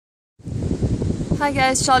Hi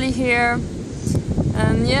guys, Charlie here.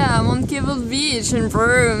 And yeah, I'm on Cable Beach in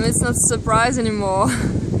Broome. It's not a surprise anymore.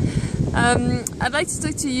 I'd like to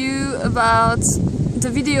talk to you about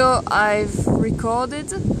the video I've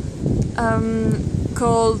recorded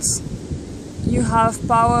called You Have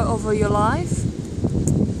Power Over Your Life,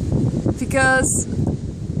 because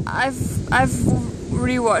I've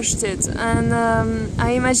rewatched it, and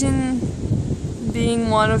I imagine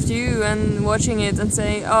being one of you and watching it and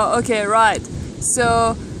saying, oh okay, right,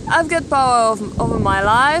 so I've got power over my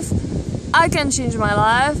life, I can change my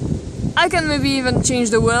life, I can maybe even change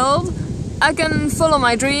the world, I can follow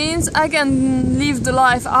my dreams, I can live the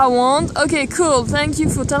life I want. Okay, cool, thank you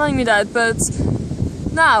for telling me that, but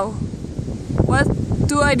now, what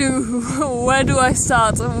do I do? Where do I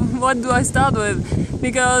start? What do I start with?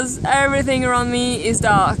 Because everything around me is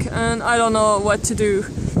dark and I don't know what to do.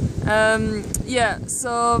 Yeah,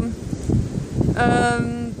 so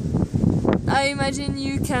I imagine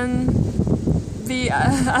you can be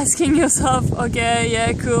asking yourself, okay,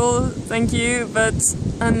 yeah, cool, thank you, but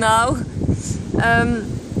and now?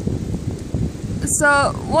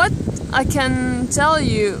 So what I can tell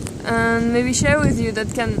you and maybe share with you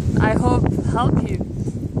that can, I hope, help you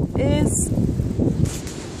is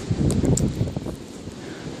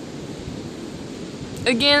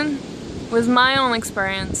again with my own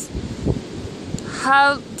experience.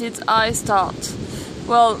 How did I start?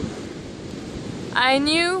 Well, I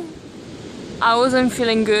knew I wasn't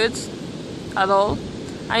feeling good at all.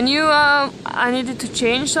 I knew I needed to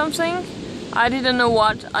change something. I didn't know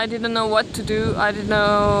what. I didn't know what to do. I didn't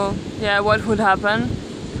know, yeah, what would happen.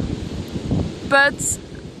 But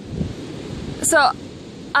so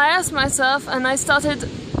I asked myself and I started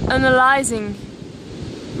analyzing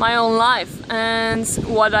my own life and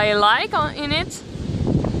what I like in it,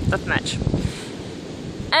 that much,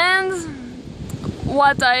 and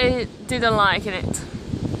what I didn't like in it,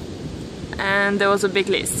 and there was a big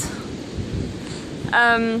list.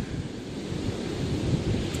 And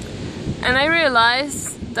I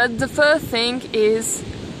realized that the first thing is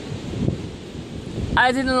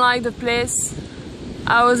I didn't like the place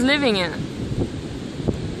I was living in,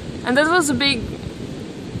 and that was a big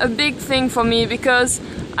thing for me, because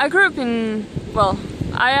I grew up in, well,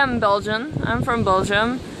 I am Belgian, I'm from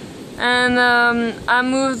Belgium, and I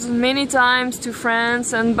moved many times to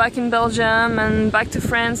France and back in Belgium and back to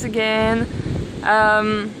France again,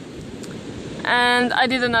 and I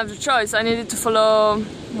didn't have the choice. I needed to follow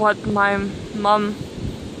what my mom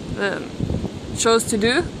chose to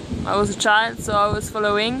do. I was a child, so I was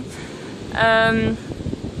following.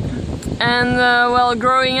 Well,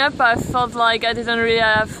 growing up I felt like I didn't really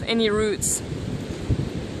have any roots.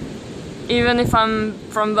 Even if I'm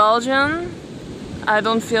from Belgium, I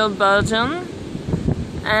don't feel Belgian,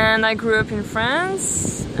 and I grew up in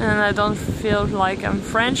France and I don't feel like I'm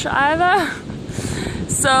French either.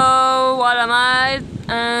 So what am I?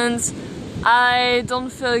 And I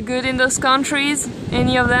don't feel good in those countries,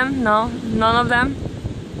 any of them, no, none of them.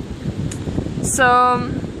 So,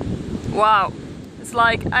 wow, it's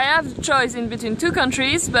like I have the choice in between two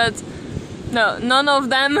countries, but no, none of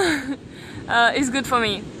them is good for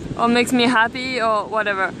me, or makes me happy, or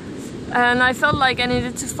whatever. And I felt like I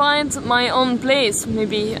needed to find my own place,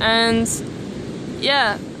 maybe, and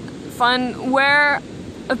yeah, find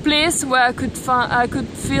a place where I could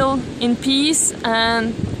feel in peace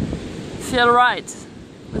and feel right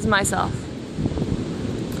with myself.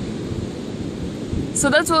 So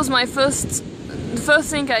that was the first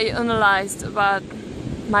thing I analyzed about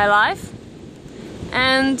my life,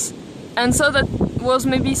 and so that was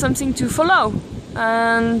maybe something to follow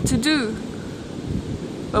and to do,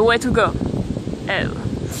 but where to go?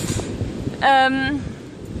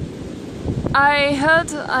 I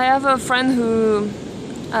have a friend who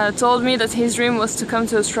told me that his dream was to come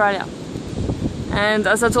to Australia. And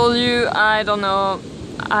as I told you, I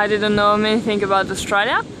didn't know anything about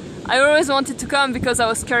Australia. I always wanted to come because I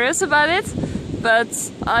was curious about it,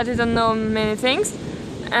 but I didn't know many things.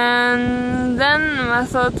 And then I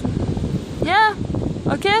thought, yeah,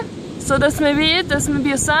 okay, so that's maybe it, that's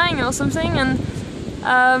maybe a sign or something, and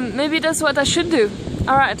maybe that's what I should do.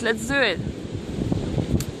 Alright, let's do it.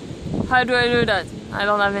 How do I do that? I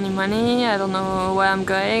don't have any money, I don't know where I'm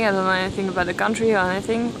going, I don't know anything about the country or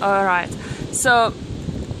anything. Alright, so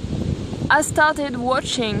I started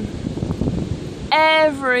watching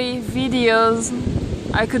every videos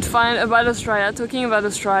I could find about Australia, talking about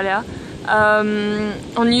Australia,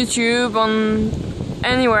 on YouTube, on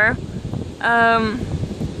anywhere.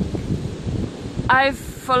 I've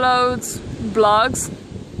followed blogs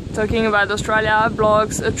talking about Australia,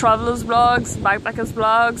 blogs, travelers blogs, backpackers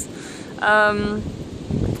blogs,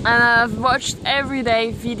 and I've watched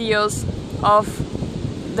everyday videos of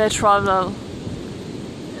their travel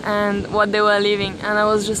and what they were living, and I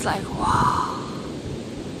was just like, wow,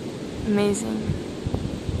 amazing.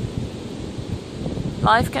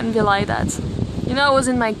 Life can be like that. You know, I was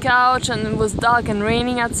in my couch and it was dark and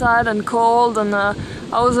raining outside and cold, and I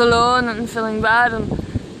was alone and feeling bad, and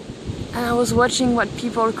I was watching what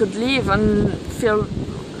people could live and feel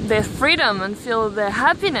their freedom and feel their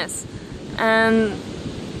happiness. And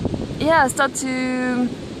yeah, I start to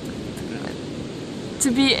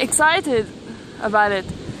be excited about it.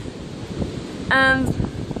 And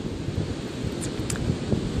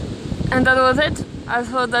that was it. I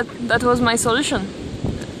thought that was my solution.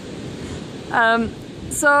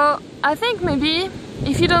 So I think maybe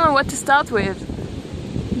if you don't know what to start with,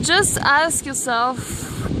 just ask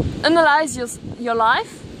yourself, analyze your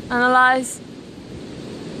life, analyze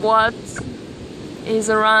what is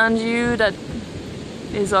around you that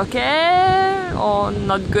is okay or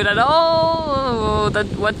not good at all, or that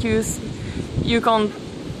what you can't,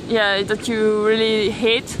 yeah, that you really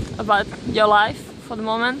hate about your life for the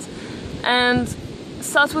moment, and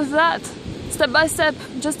start with that, step by step.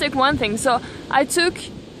 Just take one thing. So I took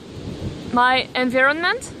my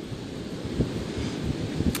environment,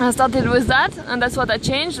 I started with that, and that's what I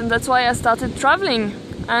changed, and that's why I started traveling,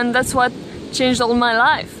 and that's what changed all my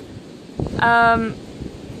life.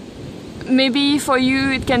 Maybe for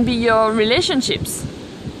you it can be your relationships,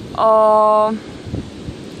 or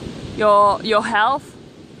your health,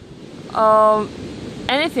 or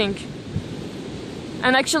anything.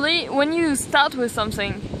 And actually, when you start with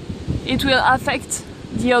something, it will affect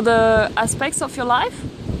the other aspects of your life.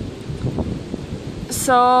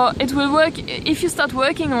 So it will work if you start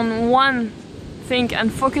working on one thing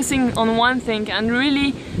and focusing on one thing and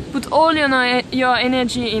really put all your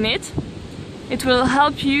energy in it. It will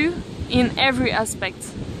help you in every aspect.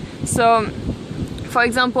 So, for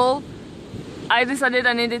example, I decided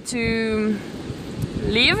I needed to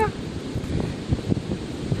live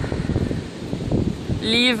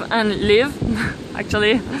and live,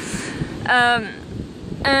 actually.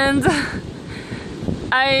 And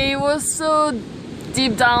I was so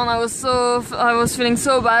deep down, I was feeling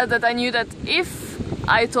so bad that I knew that if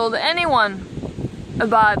I told anyone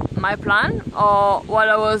about my plan or what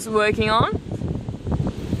I was working on,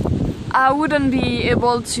 I wouldn't be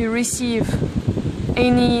able to receive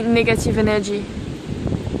any negative energy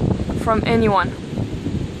from anyone.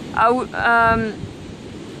 I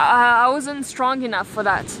wasn't strong enough for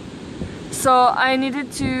that. So I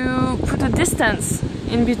needed to put a distance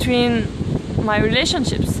in between my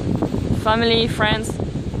relationships, family, friends,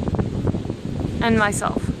 and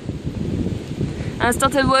myself. And I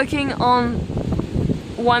started working on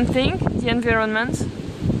one thing, the environment,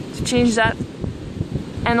 to change that,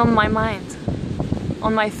 and on my mind,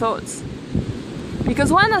 on my thoughts.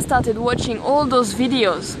 Because when I started watching all those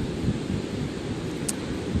videos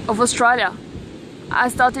of Australia, I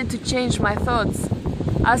started to change my thoughts.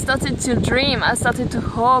 I started to dream, I started to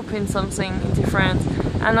hope in something different,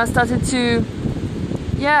 and I started to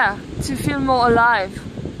feel more alive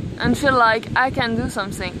and feel like I can do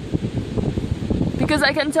something. Because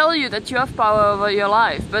I can tell you that you have power over your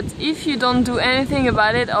life, but if you don't do anything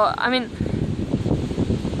about it, or I mean,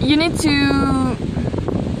 you need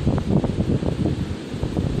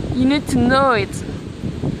to know it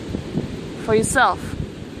for yourself.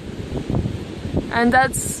 And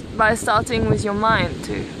that's by starting with your mind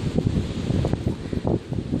too.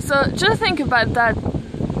 So just think about that.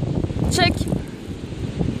 Check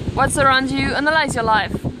what's around you, analyze your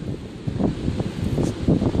life.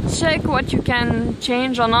 Check what you can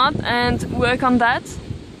change or not, and work on that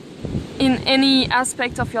in any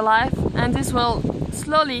aspect of your life, and this will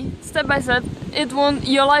slowly, step by step,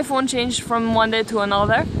 your life won't change from one day to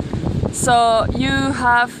another. So you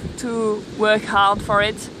have to work hard for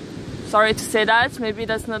it. Sorry to say that, maybe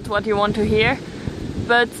that's not what you want to hear,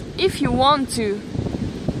 but if you want to,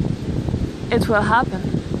 it will happen.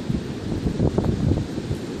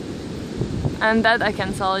 And that I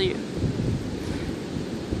can tell you.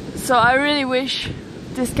 So I really wish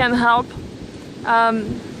this can help.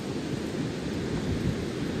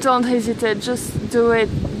 Don't hesitate, just do it,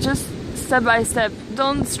 just step by step.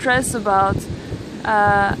 Don't stress about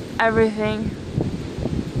everything,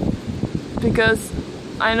 because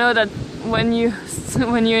I know that when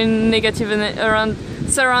you're in negative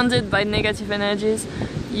surrounded by negative energies,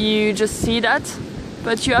 you just see that,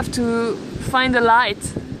 but you have to find a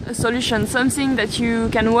light, a solution, something that you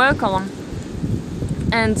can work on,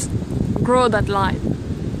 and grow that light,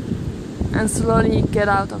 and slowly get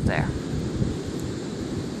out of there.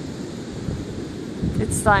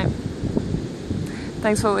 It's time.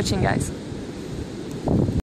 Thanks for watching, guys.